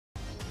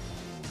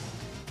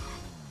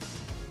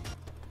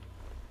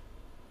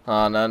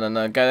Oh, no, no,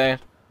 no, get in.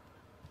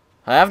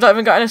 I have not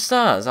even got any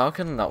stars. How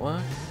can that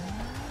work?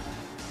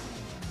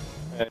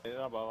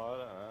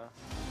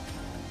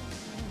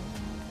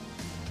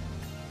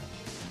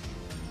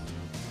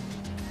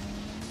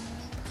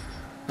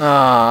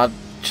 Ah,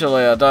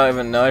 actually, I don't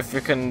even know if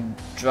you can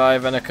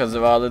drive any because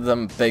of all of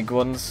them big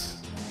ones.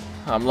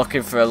 I'm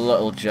looking for a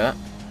little jet.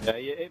 Yeah,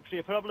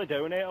 you probably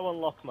do need to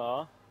unlock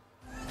more.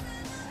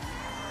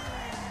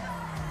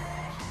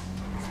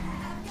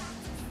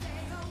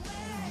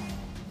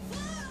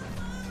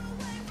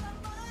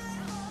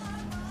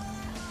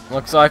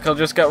 Looks like I'll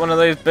just get one of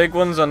these big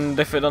ones, and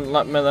if it doesn't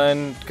let me,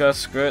 then go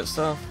screw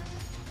itself.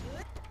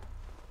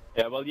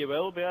 Yeah, well, you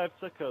will be able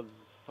to, because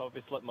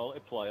obviously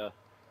multiplayer.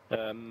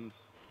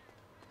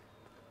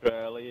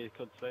 Rarely you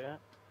could see it.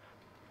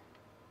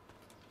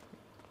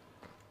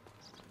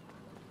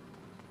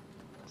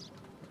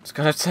 It's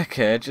gonna take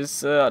ages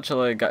to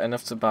actually get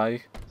enough to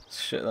buy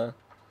shit there.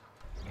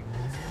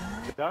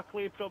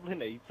 Exactly, you probably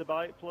need to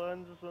buy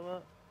planes or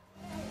something.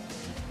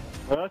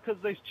 No, because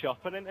there's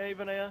chopping in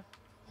even here.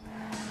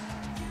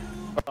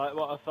 Like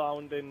what I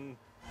found in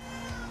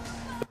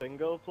the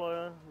single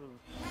player.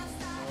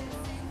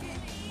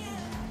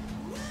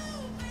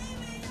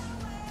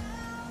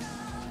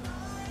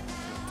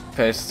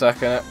 Pace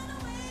stuck in it.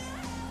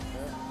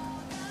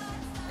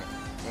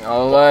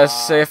 I'll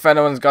see if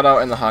anyone's got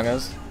out in the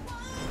hangars.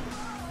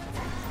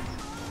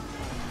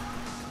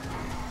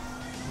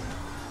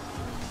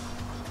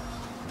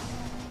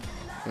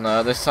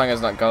 No, this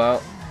hangar's not got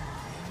out.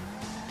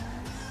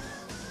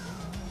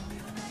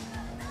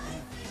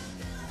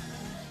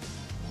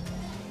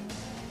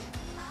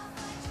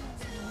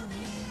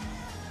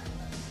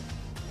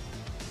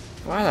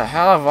 Why the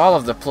hell have all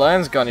of the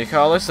planes gone? You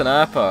call this an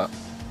airport?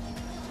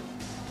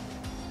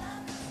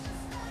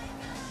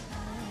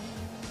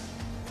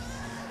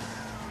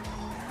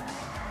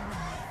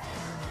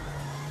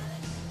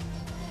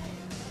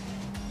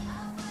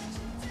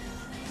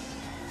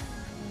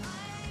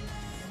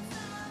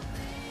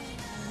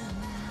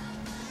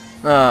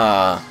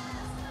 Ah.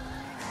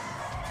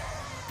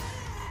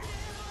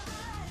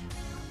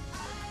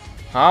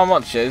 How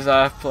much is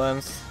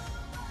airplanes?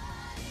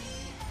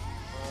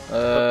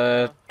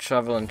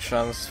 Travel and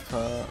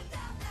transport.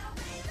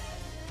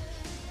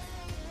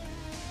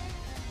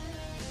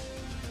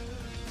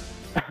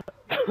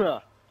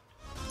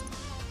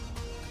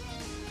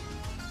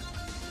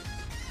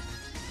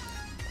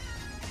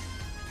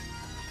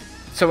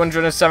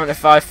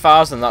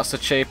 $275,000. That's the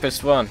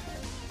cheapest one.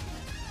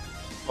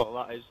 Well,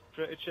 that is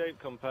pretty cheap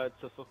compared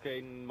to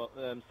fucking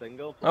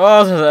single.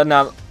 Oh, there's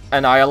an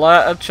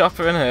annihilator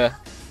chopper in here.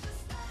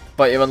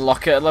 But you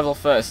unlock it at level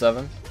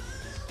 37.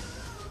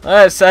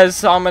 It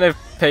says how many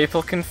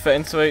people can fit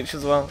into each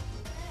as well.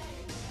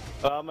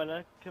 How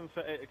many can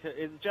fit?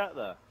 Is jet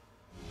there?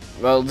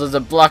 Well, there's a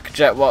black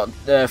jet what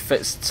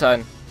fits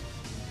 10.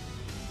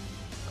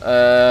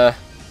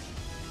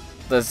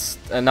 There's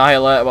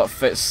annihilator what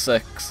fits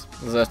 6.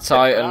 There's a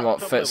Titan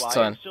what fits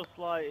 10. It's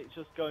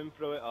just going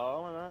through it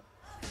all, isn't it?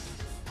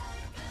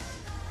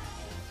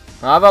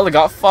 I've only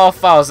got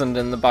 4,000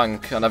 in the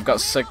bank, and I've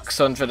got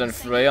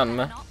 603 on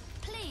me.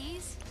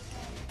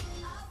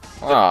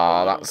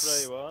 Oh,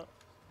 that's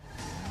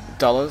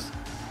dollars.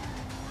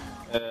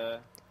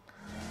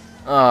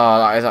 Oh,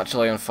 that is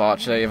actually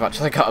unfortunate. You've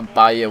actually got to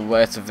buy your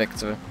way to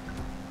victory.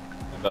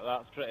 But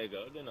that's pretty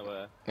good in a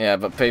way. Yeah,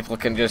 but people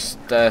can just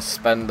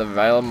spend the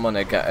rail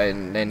money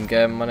getting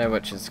in-game money,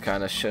 which is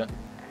kind of shit.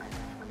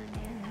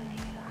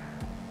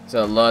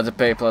 So loads of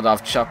people would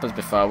have choppers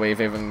before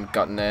we've even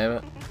got near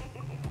it.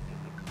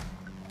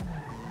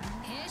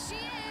 Here she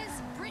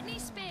is, Britney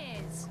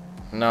Spears.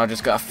 No,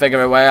 just gotta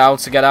figure a way out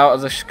to get out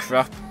of this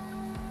crap.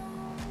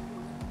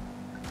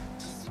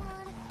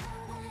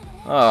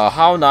 Oh,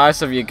 how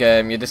nice of you,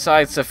 game. You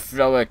decide to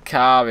throw a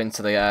car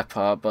into the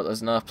airport, but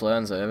there's no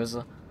planes here, is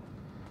there?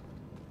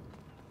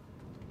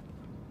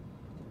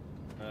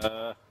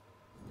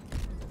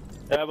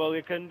 Yeah, well,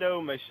 you can do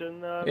a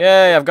mission.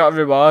 Yeah, I've got a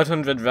reward,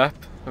 100 rep.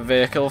 A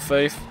vehicle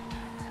thief.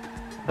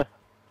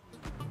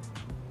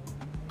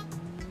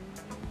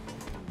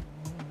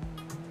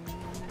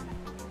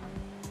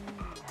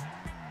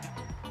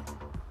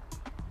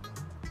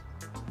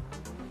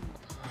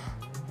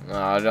 No,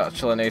 I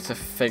actually need to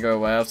figure a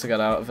way out to get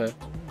out of it.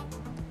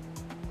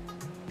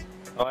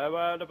 Oh, I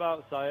heard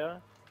about Sire.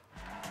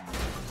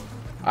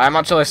 I'm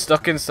actually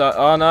stuck inside.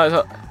 Oh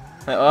no,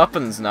 it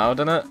opens now,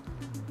 doesn't it?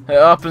 It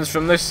opens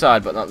from this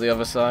side, but not the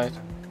other side.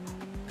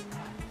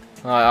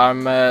 Right,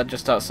 I'm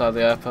just outside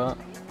the airport.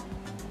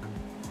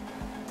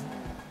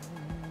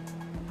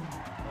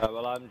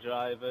 Well, I'm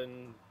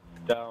driving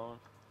down.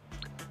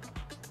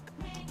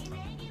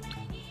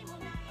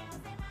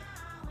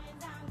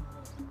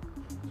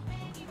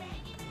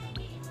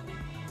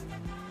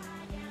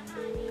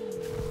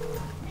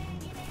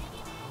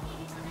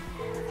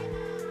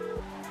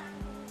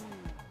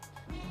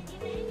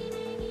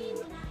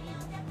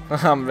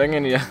 I'm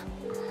ringing you.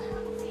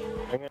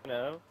 Ringing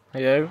now? Are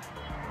you?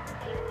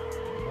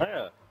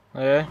 Hiya.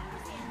 Are you?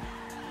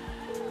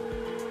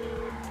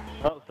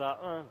 What's that,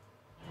 man?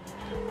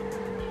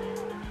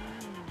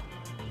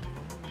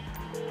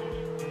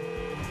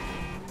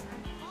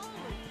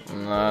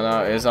 No,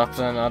 no, it is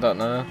happening. I don't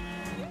know.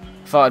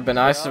 Thought it'd be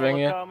nice to ring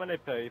you. How many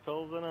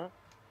people's in it?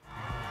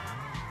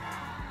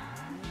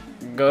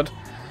 Good.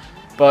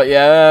 But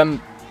yeah,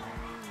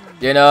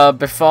 you know,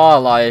 before,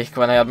 like,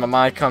 when I had my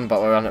mic on,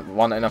 but we were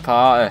wanting a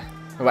party,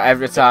 but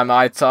every time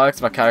I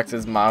talked, my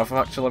character's mouth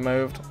actually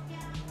moved.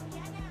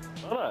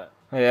 What?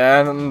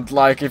 Yeah, and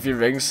like, if you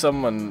ring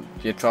someone,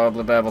 you'd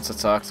probably be able to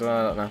talk to them,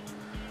 I don't know.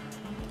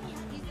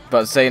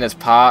 But seeing as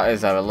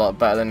parties are a lot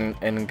better than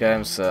in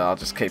games, so I'll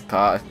just keep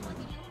party.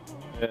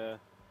 Yeah.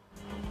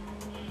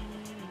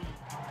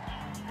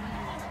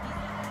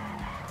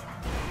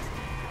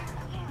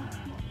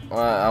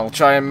 Well, I'll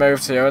try and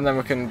move to you and then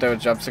we can do a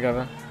job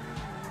together.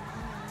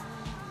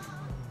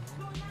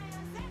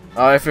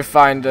 Or if we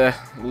find a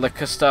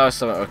liquor store or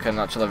something, we can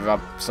actually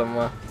rob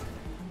somewhere.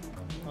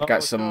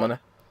 Get some money.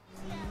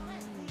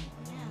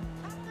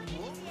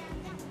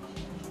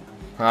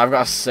 I've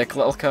got a sick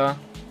little car.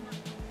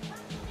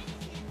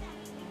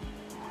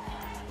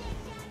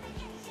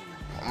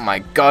 Oh my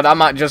god, I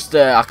might just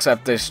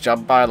accept this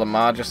job by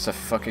Lamar just to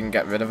fucking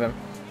get rid of him.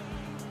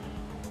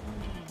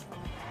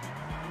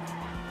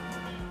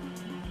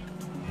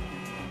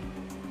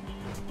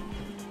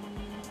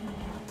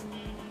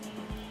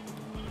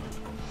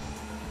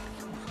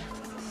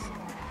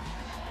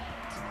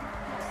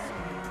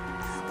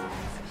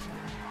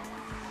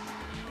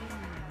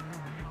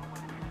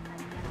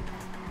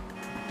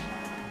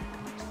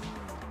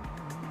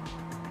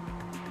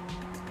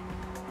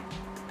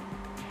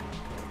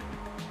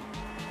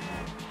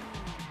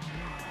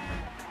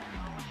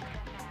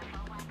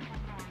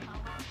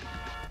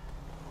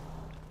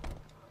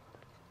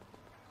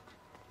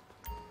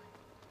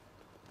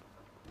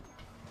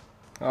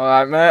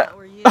 Alright, mate.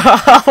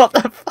 What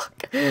the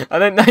fuck? I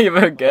didn't know you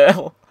were a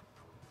girl.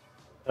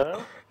 Huh?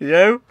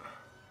 You?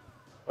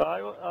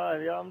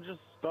 Yeah, I'm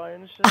just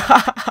buying shit.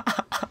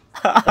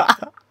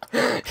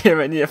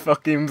 You're in your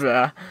fucking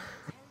bra.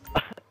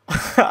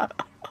 I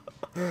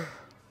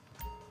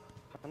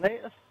need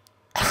to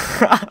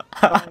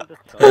find a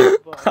top,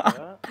 but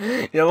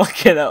yeah. You're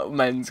looking at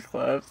men's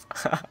clothes.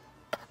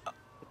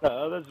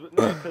 No,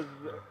 because,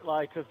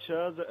 like, I've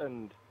chosen it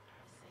and...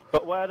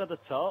 But where are the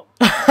tops?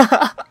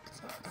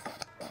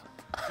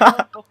 No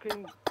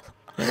fucking...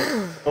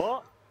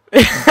 What?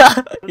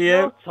 There's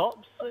no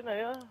tops in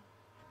here.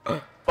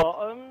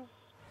 Bottoms,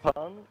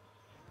 pants.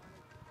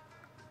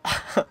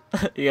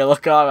 You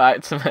look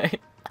alright to me.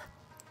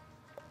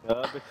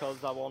 No,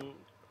 because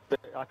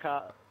I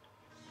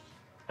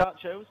can't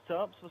choose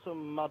tops for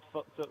some mad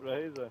fucked up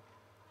razor.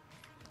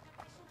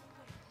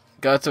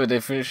 Go to a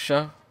different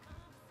show.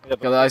 Yeah,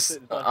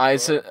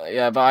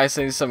 but I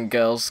seen some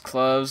girls'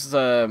 clothes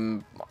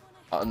on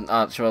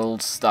actual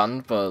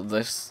stand, but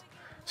this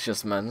is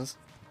just men's.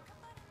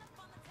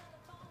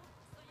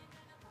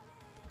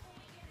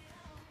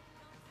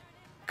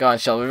 Go on,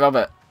 shall we rob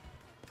it?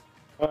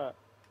 What?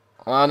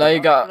 Oh no,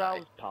 you got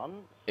pants.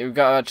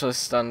 to actually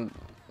stand.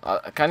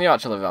 Can you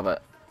actually rob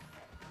it?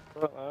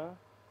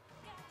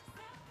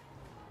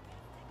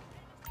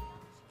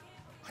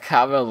 I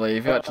can't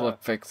believe you actually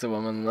picked a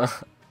woman though.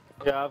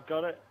 Yeah, I've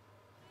got it.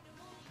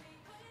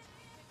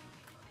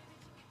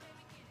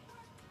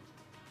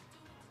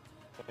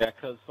 Yeah,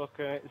 cause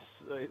fucking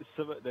it's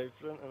something different,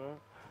 isn't it?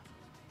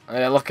 Oh,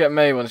 yeah, look at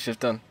me once you've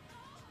done.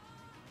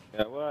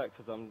 Yeah, work,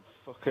 cause I'm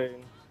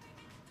fucking...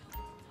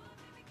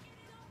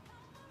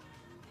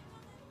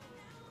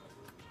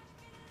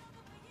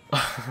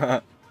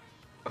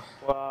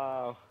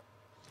 Wow.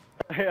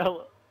 Yeah,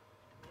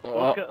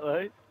 look at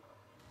me.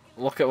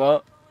 Look at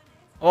what?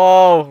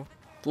 Oh,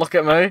 look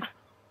at me.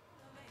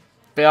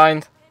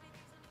 Behind.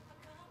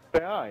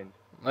 Behind?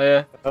 Oh,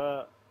 yeah.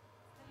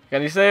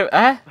 Can you see it?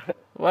 Eh?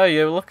 Where are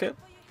you looking?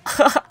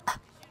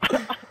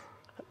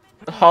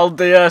 Hold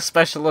the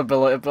special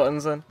ability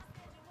buttons in.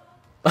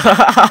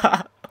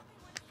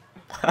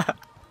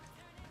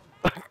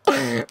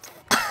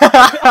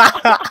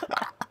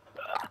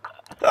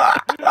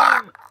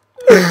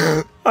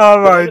 Oh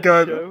my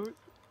god.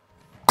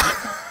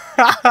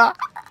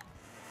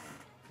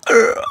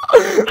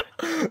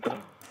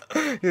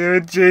 You're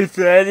in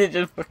GTA, you're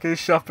just fucking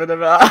shopping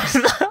about.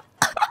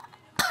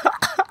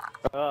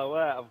 Oh,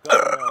 wait, I've got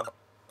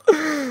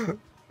it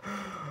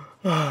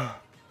now.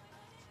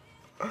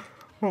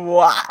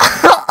 What?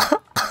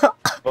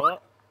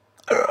 What?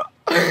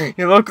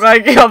 You look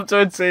like you're up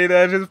to a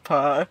teenager's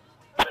party.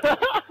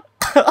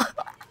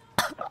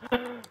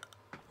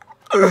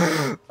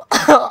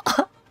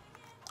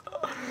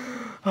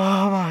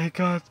 Oh my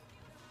god.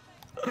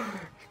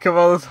 Come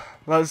on,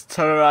 let's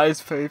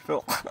terrorize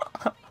people.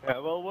 Yeah,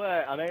 well,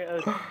 wait, I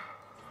need to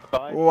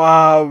buy...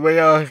 Wow, we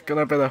are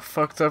gonna be the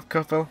fucked up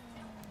couple.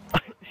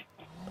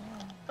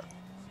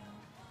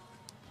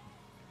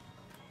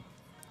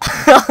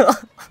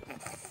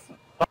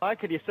 Why,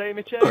 could you see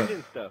me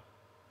changing stuff?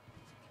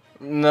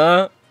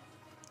 No.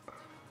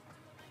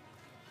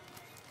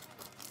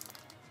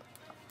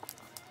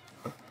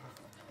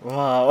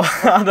 Wow,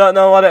 I don't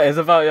know what it is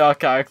about your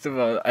character,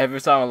 but every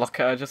time I look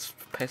at her, I just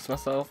piss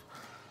myself.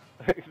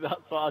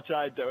 That's what I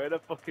tried doing, I'm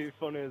fucking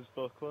funny as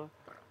fuck, man.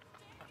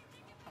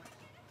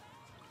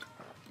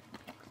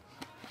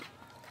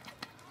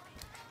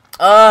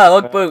 Ah,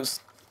 lug boots.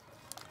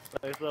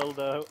 They sold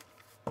out.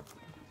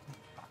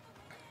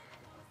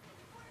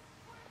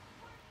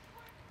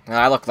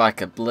 I look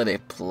like a bloody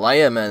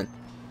player, man.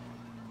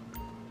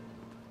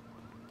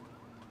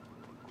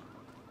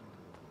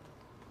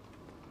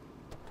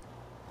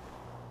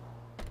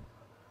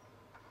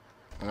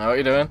 Now what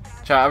you doing?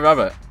 Try to rob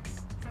it?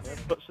 Yeah,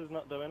 but she's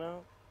not doing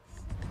out.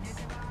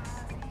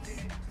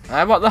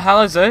 Hey, what the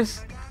hell is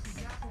this?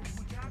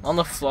 On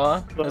the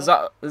floor? Is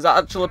that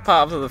actually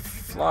part of the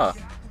floor?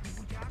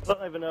 I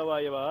don't even know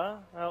where you are.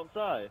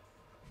 Outside.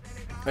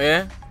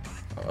 Yeah?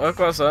 Look,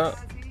 what's that?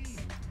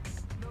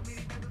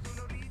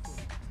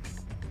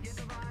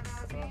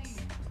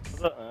 I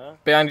don't know.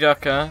 Behind your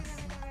car?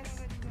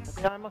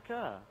 Behind my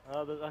car.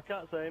 Oh, I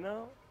can't say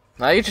no.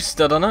 No, you just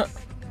stood on it.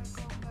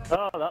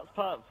 Oh, that's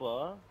part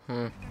floor.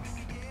 Hmm.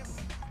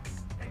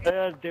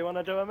 Do you want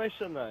to do a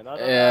mission then? I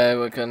don't Yeah,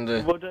 know. we can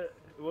do.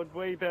 Would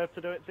we be able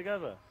to do it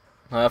together?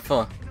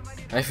 Hopefully.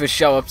 If we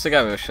show up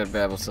together, we should be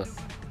able to.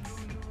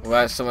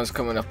 Right, someone's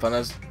coming up on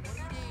us.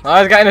 Oh,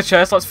 he's getting a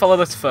chase. Let's follow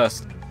this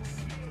first.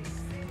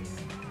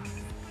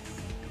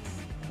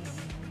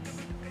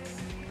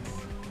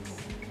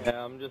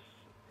 Yeah, I'm just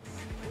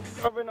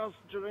grabbing us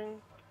drink.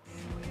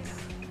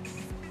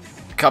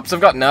 Cops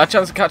have got no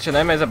chance of catching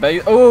him. He's a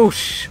bait. Oh,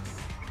 shh.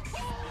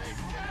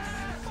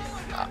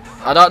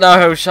 I don't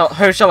know who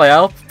shall I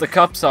help? The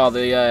cops or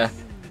the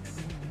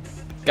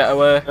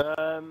getaway? I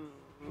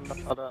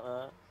don't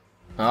know.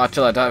 No,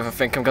 actually, I don't even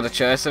think I'm gonna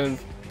chase him and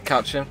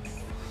catch him.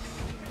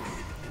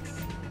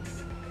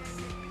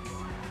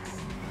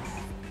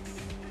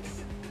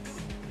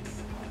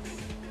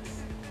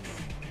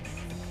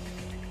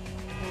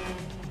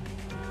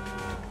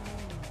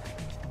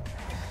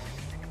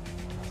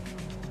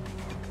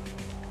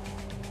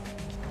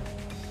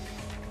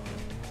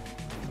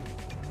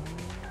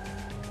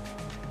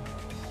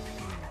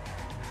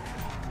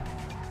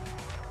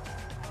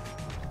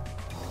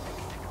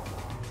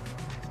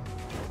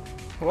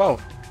 Whoa.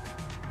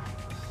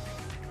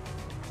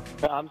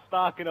 I'm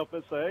sparking up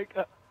a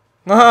sec.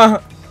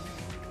 Yeah.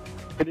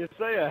 Can you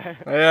see it?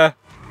 Hey,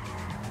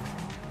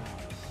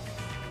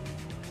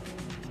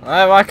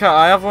 why can't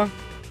I have one?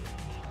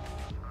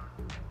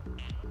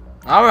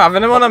 I was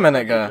having him on a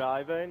minute ago.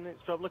 Driving.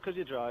 It's probably because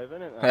you're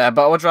driving, isn't it? Yeah,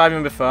 but I was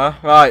driving before.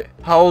 Right,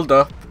 hold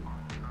up.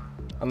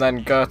 And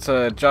then go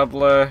to job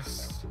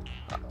list,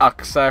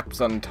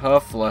 accept, and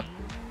hopefully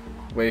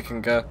we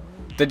can go.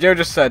 Did you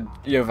just said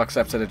you've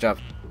accepted a job?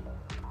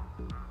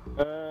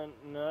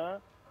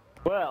 No.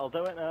 Well, I'll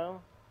do it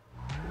now.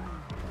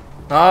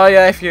 Oh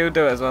yeah, if you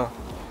do it as well.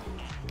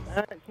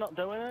 It's not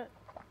doing it.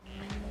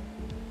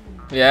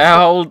 Yeah,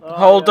 hold yeah,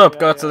 up, yeah,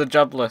 go yeah. to the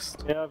job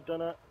list. Yeah, I've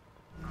done it.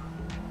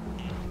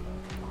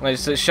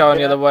 It's showing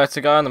you the where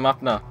to go on the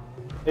map now.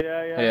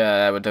 Yeah.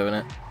 Yeah, we're doing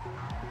it.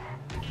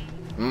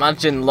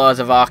 Imagine loads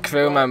of our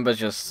crew members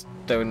just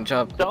doing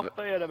jobs. Stop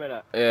here in a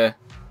minute. Yeah.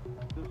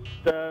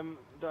 Just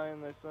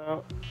dying this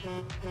out.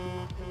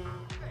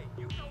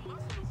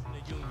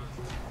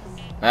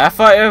 I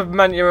thought you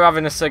meant you were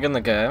having a cig in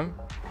the game.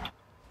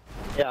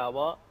 Yeah,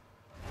 what?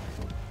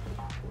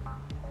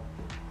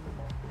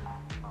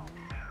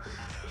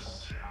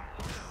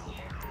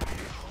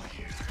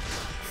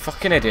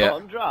 Fucking idiot.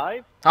 Come on,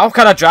 drive. How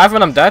can I drive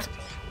when I'm dead?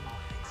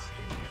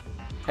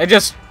 It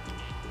just...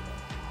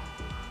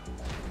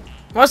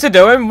 What's he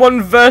doing?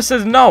 One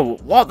versus no.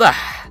 What the...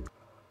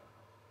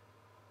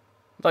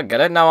 Don't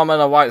get it. Now I'm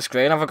on a white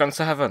screen. Have I gone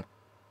to heaven?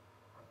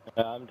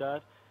 Yeah, I'm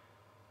dead.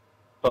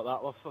 But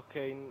that was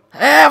fucking... Hey,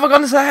 have I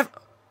gone to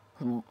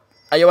heaven?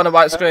 Are you on a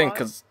white screen?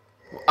 Because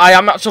I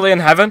am actually in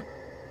heaven.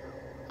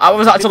 I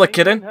was actually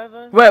kidding.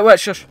 Wait,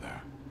 shush.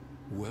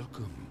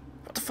 Welcome.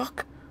 What the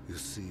fuck? You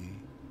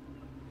see,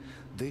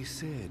 they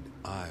said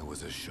I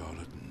was a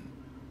charlatan,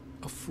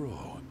 a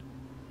fraud,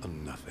 a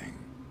nothing.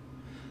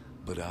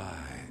 But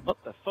I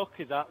What the fuck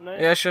is happening?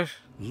 Yeah, shush.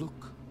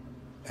 look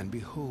and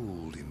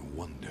behold in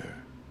wonder,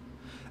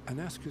 and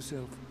ask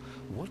yourself,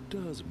 what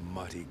does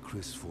mighty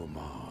Chris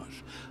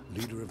Formage,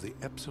 leader of the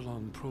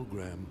Epsilon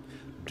program,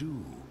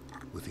 do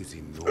with his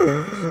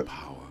enormous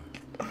power?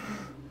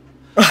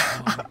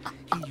 Why,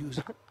 he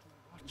uses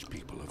watch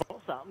people of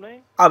What's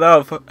happening? I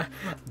know.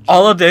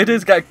 All I did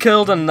is get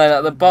killed, and then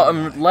at the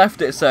bottom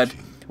left it said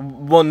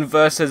one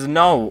versus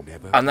no,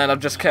 and then I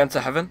just came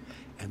to heaven.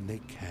 and they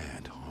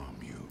can't harm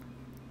you.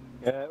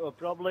 Yeah, it was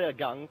probably a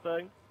gang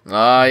thing.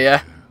 Oh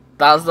yeah,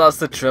 that's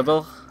the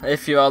trouble.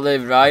 If you only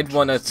ride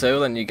one or two,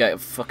 then you get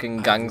fucking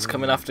gangs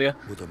coming after you.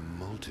 With a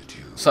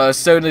multitude. So as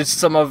soon as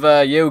some of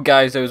you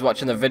guys who's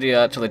watching the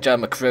video actually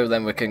join my crew,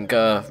 then we can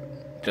go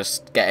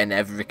just get in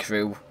every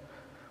crew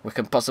we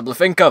can possibly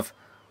think of.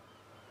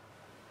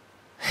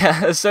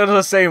 As soon as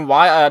I seen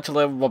white, I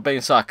actually was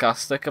being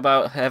sarcastic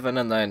about heaven,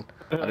 and then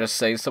I just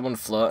seen someone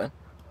floating.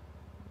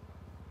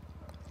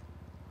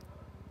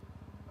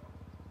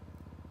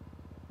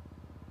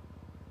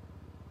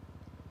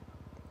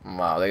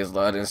 Wow, these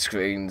loading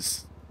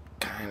screens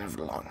kind of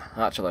long.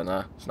 Actually,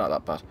 no, it's not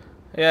that bad.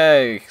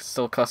 Yay,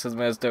 still classes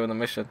me as doing the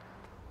mission.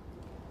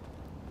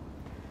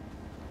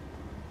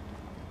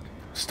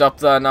 Stop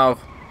there now.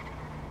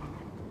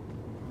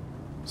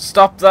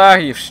 Stop there,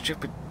 you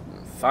stupid.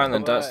 Fine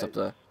then, don't Alright, stop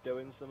there.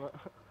 Doing something.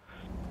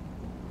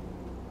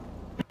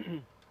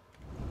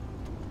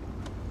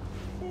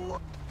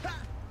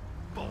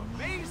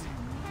 Amazing.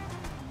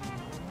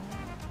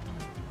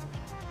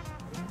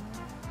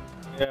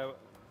 Yeah.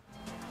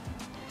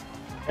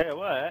 Hey,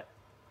 wait.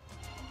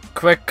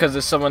 Quick, cause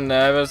there's someone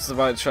near us that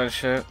might try and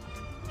shoot.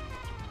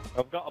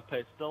 I've got a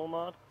pistol,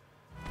 man.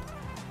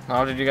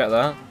 How did you get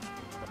that?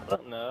 I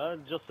don't know,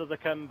 just as I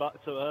came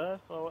back to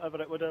Earth, or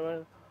whatever it were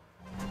doing.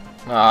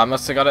 Oh, I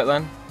must have got it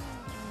then.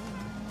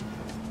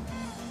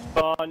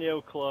 Got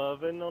new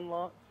clothing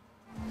unlocked.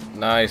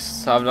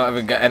 Nice. I'm not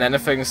even getting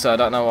anything, so I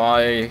don't know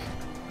why.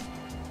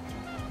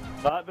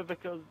 Might be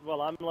because,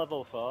 well, I'm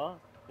level 4.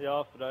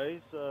 You're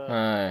 3, so...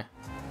 Aye.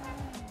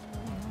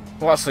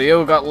 What, so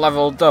you got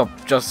leveled up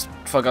just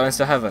for going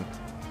to heaven?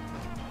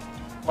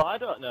 Well, I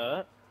don't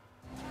know.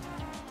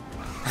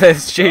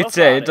 It's So far,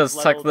 GTA, it it's does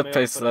take leveled the me up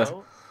piss and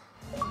though.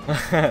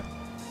 out.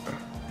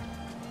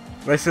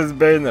 This has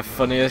been the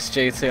funniest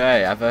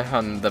GTA ever,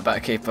 and they better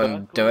keep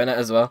on doing it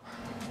as well.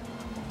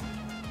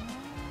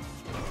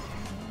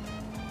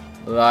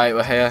 Right,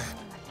 we're here.